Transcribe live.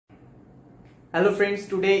Hello friends,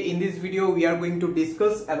 today in this video we are going to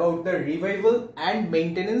discuss about the revival and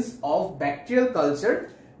maintenance of bacterial culture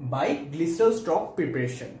by glycerol stock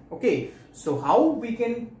preparation. Okay, so how we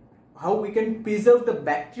can preserve the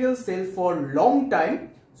bacterial cell for long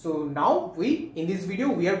time. So now in this video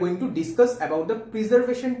we are going to discuss about the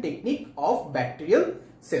preservation technique of bacterial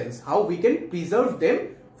cells, how we can preserve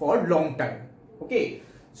them for long time. Okay,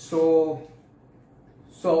 so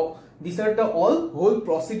these are the whole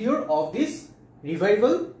procedure of this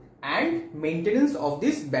revival and maintenance of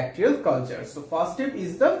this bacterial culture. So first step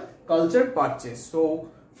is the culture purchase. So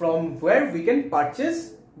from where we can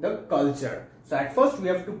purchase the culture. So at first we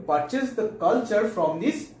have to purchase the culture from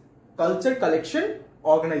these culture collection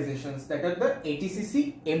organizations, that are the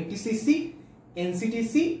ATCC, MTCC,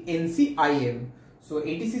 NCTC, NCIM. So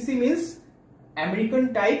ATCC means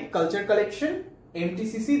American type culture collection,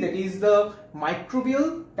 MTCC that is the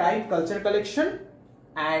microbial type culture collection,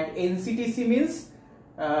 and NCTC means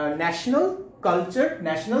national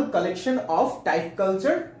collection of type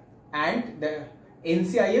culture, and the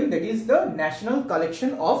NCIM that is the national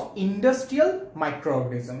collection of industrial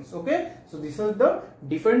microorganisms. Okay, so these are the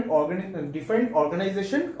different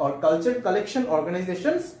organization or culture collection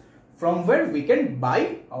organizations from where we can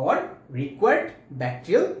buy our required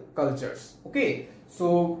bacterial cultures. Okay,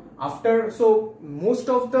 so most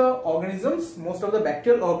of the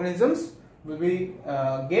bacterial organisms will be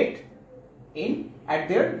get in at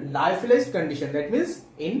their lyophilized condition, that means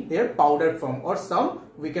in their powdered form, or some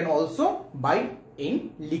we can also buy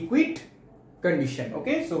in liquid condition.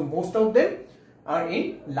 Okay, so most of them are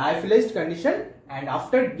in lyophilized condition, and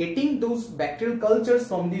after getting those bacterial cultures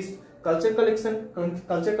from this culture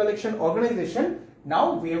collection organization,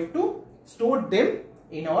 now we have to store them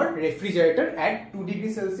in our refrigerator at 2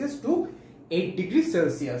 degrees Celsius to 8 degrees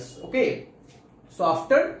Celsius. Okay, so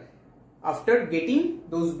after getting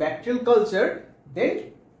those bacterial culture,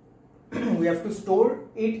 then we have to store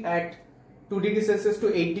it at 2 degrees Celsius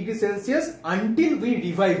to 8 degrees Celsius until we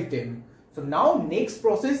revive them. So now next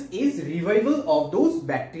process is revival of those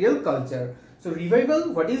bacterial culture. So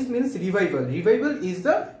revival, what means revival? Revival is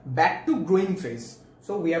the back to growing phase.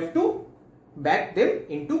 So we have to back them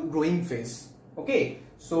into growing phase. Okay,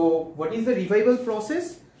 so what is the revival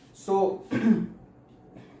process? So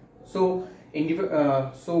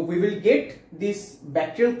we will get these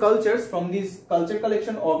bacterial cultures from this culture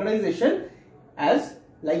collection organization as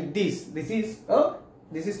like this. This is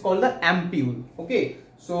called the ampoule. Okay,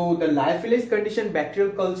 so the lyophilized condition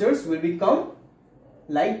bacterial cultures will become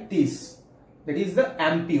like this. That is the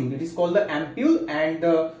ampoule. It is called the ampoule, and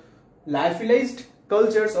the lyophilized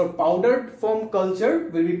cultures or powdered form culture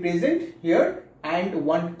will be present here, and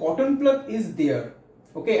one cotton plug is there.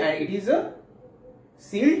 Okay, and it is a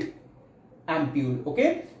sealed ampoule.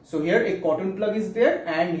 Okay, so here a cotton plug is there,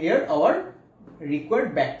 and here our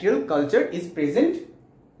required bacterial culture is present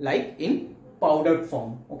like in powdered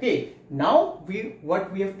form. Okay, now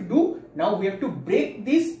what we have to do, now we have to break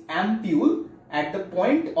this ampoule at the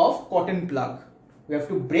point of cotton plug. We have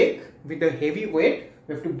to break with a heavy weight.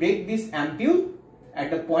 We have to break this ampoule at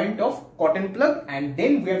the point of cotton plug, and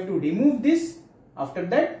then we have to remove this. After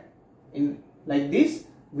that, in like this,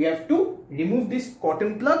 we have to remove this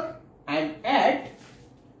cotton plug and add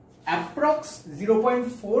approx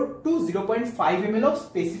 0.4 to 0.5 ml of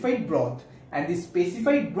specified broth, and this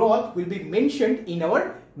specified broth will be mentioned in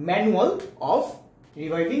our manual of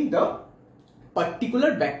reviving the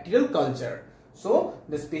particular bacterial culture. So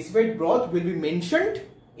the specified broth will be mentioned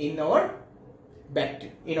in our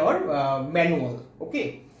manual.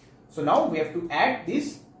 Okay, so now we have to add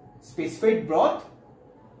this specified broth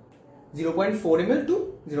 0.4 ml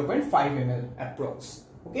to 0.5 ml approx.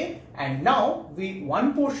 Okay, and now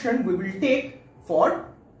one portion we will take for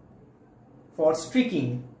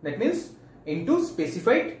streaking, that means into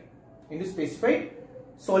specified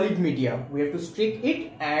solid media. We have to streak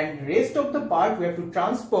it, and rest of the part we have to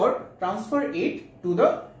transfer it to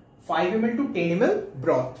the 5 ml to 10 ml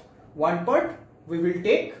broth. One part we will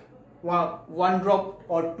take, one drop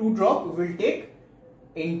or 2 drop we will take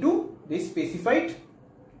into this specified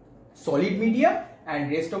solid media,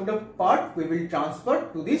 and rest of the part we will transfer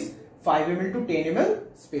to this 5 ml to 10 ml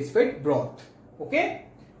specified broth. Okay,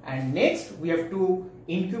 and next we have to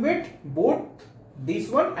incubate both this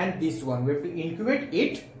one and this one. We have to incubate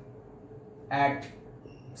it at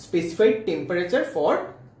specified temperature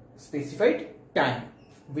for specified time,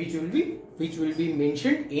 which will be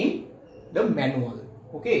mentioned in the manual.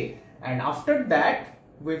 Okay, and after that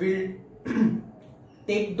we will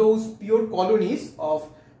take those pure colonies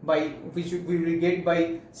which we will get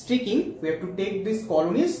by streaking. We have to take these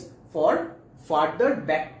colonies for further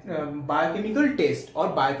biochemical test or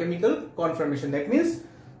biochemical confirmation. That means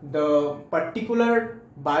the particular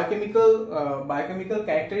biochemical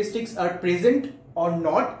characteristics are present or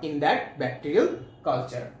not in that bacterial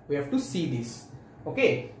culture. We have to see this.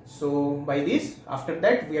 Okay, so by this, after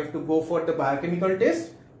that we have to go for the biochemical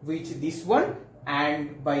test, which this one,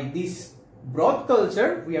 and by this broth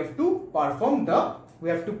culture we have to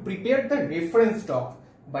prepare the reference stock.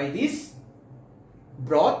 By this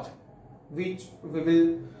broth, which we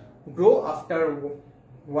will grow after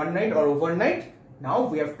one night or overnight, now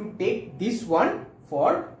we have to take this one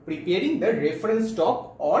for preparing the reference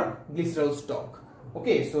stock or glycerol stock.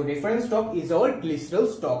 Okay, so reference stock is our glycerol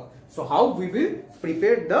stock. So how we will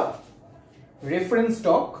prepare the reference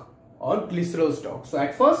stock or glycerol stock? So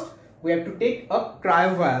at first we have to take a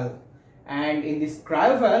cryo vial, and in this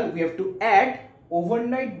cryo vial we have to add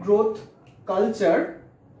overnight growth culture.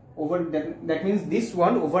 That means this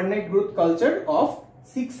one, overnight growth culture of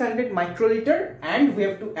 600 microliter, and we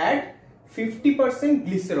have to add 50%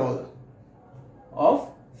 glycerol of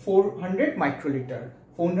 400 microliter.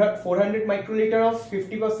 400 microliter of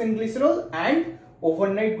 50% glycerol and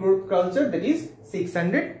overnight growth culture, that is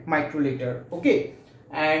 600 microliter. Okay,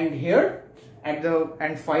 and here at the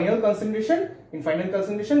final concentration,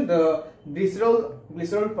 the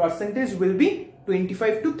glycerol percentage will be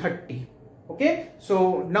 25 to 30. Okay,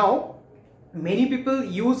 so now many people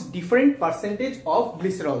use different percentage of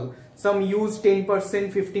glycerol. Some use 10%,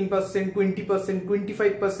 15%, 20%,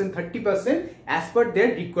 25%, 30% as per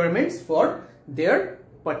their requirements for their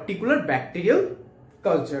particular bacterial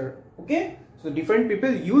culture. Okay, so different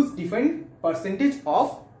people use different percentage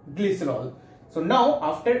of glycerol. So now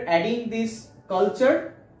after adding this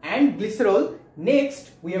culture and glycerol,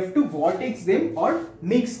 next we have to vortex them or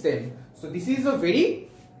mix them. So this is a very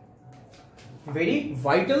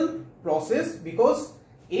vital process, because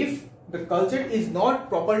if the culture is not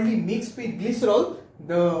properly mixed with glycerol,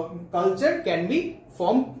 the culture can be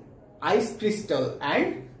formed ice crystal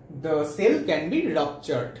and the cell can be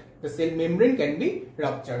ruptured. The cell membrane can be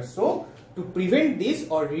ruptured. So to prevent this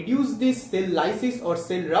or reduce this cell lysis or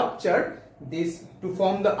cell rupture, this to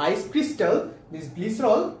form the ice crystal, this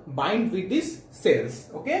glycerol bind with these cells.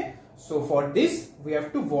 Okay, so for this we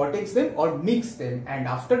have to vortex them or mix them, and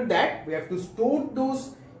after that we have to store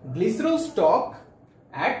those glycerol stock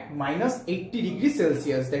at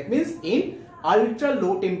 -80°C. That means in ultra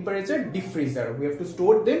low temperature deep freezer. We have to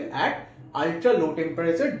store them at ultra low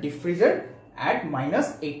temperature deep freezer at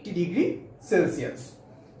 -80°C.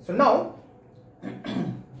 So now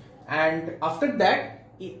and after that,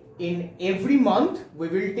 in every month we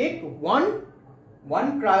will take one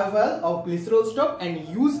cryo vial of glycerol stock and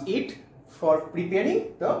use it for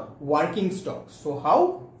preparing the working stock. So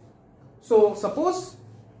how? So suppose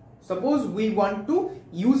we want to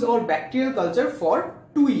use our bacterial culture for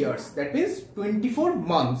 2 years, that means 24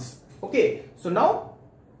 months. Okay, so now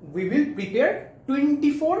we will prepare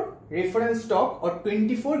 24 reference stock or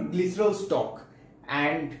 24 glycerol stock,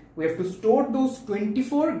 and we have to store those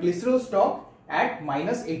 24 glycerol stock at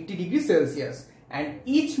 -80°C, and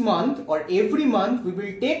each month or every month we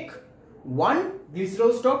will take one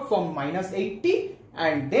glycerol stock from -80,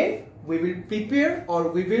 and then we will prepare or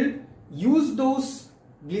we will use those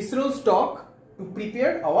glycerol stock to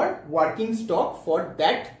prepare our working stock for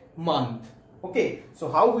that month. Okay, so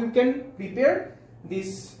how we can prepare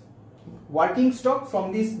this working stock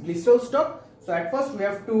from this glycerol stock? So at first we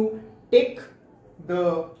have to take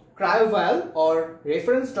the cryo vial or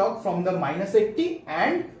reference stock from the -80,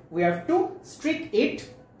 and we have to stick it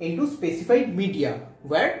into specified media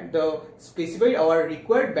where the specified our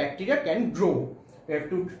required bacteria can grow. We have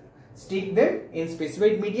to stick them in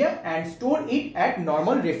specified media and store it at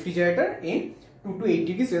normal refrigerator in 2 to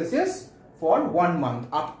 8°C for 1 month,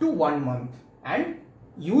 up to 1 month, and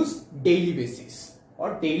use daily basis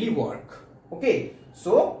or daily work. Okay,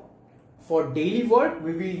 so for daily work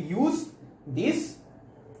we will use this.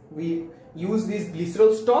 We use this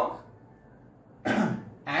glycerol stock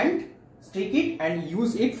and stick it and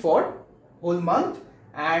use it for whole month,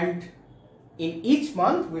 and in each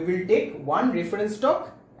month we will take one reference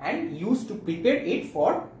stock and use to prepare it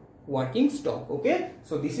for working stock. Okay,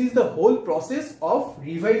 so this is the whole process of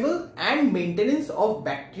revival and maintenance of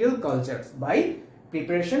bacterial cultures by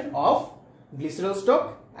preparation of glycerol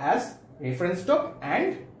stock as reference stock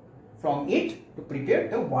and from it to prepare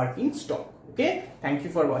the working stock. Okay, thank you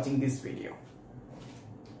for watching this video.